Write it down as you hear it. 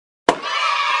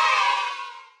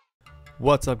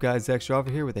What's up guys, Extra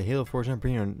over here with a Halo Forge map,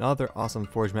 bringing you another awesome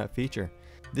Forge map feature.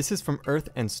 This is from Earth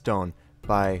and Stone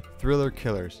by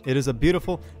ThrillerKillers. It is a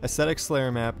beautiful aesthetic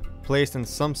Slayer map placed in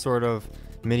some sort of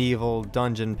medieval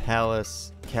dungeon,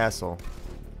 palace, castle.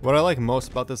 What I like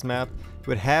most about this map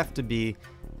would have to be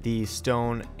the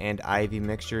stone and ivy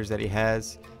mixtures that he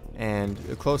has, and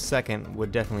a close second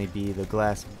would definitely be the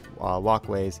glass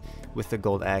walkways with the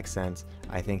gold accents.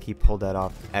 I think he pulled that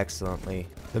off excellently.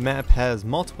 The map has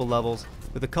multiple levels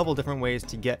with a couple different ways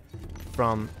to get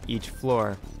from each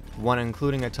floor, one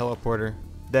including a teleporter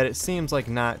that it seems like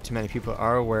not too many people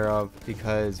are aware of,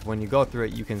 because when you go through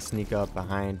it you can sneak up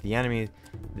behind the enemies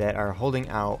that are holding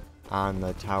out on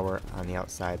the tower on the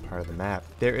outside part of the map.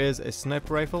 There is a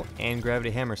sniper rifle and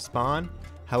gravity hammer spawn.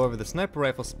 However, the sniper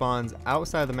rifle spawns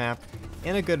outside the map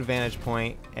in a good vantage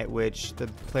point at which the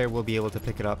player will be able to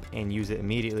pick it up and use it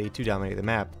immediately to dominate the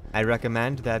map. I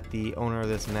recommend that the owner of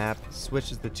this map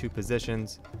switches the two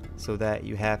positions so that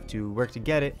you have to work to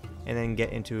get it and then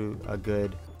get into a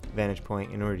good vantage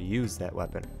point in order to use that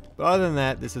weapon. But other than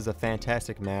that, this is a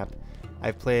fantastic map.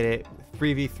 I've played it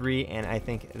 3v3 and I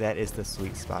think that is the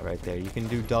sweet spot right there. You can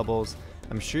do doubles.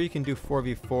 I'm sure you can do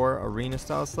 4v4 arena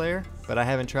style Slayer, but I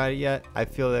haven't tried it yet. I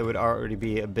feel that would already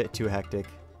be a bit too hectic.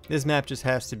 This map just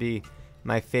has to be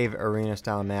my favorite arena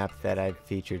style map that I've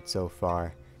featured so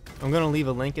far. I'm going to leave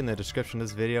a link in the description of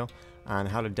this video on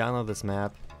how to download this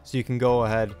map, so you can go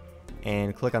ahead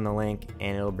and click on the link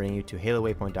and it'll bring you to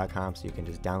halowaypoint.com, so you can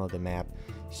just download the map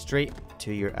straight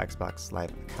to your Xbox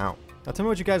Live account. Now tell me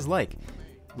what you guys like.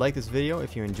 Like this video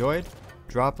if you enjoyed.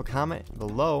 Drop a comment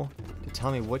below to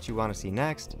tell me what you want to see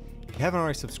next. If you haven't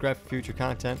already, subscribed for future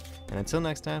content. And until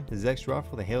next time, this is Extra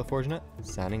with the Halo Forge Net,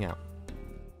 signing out.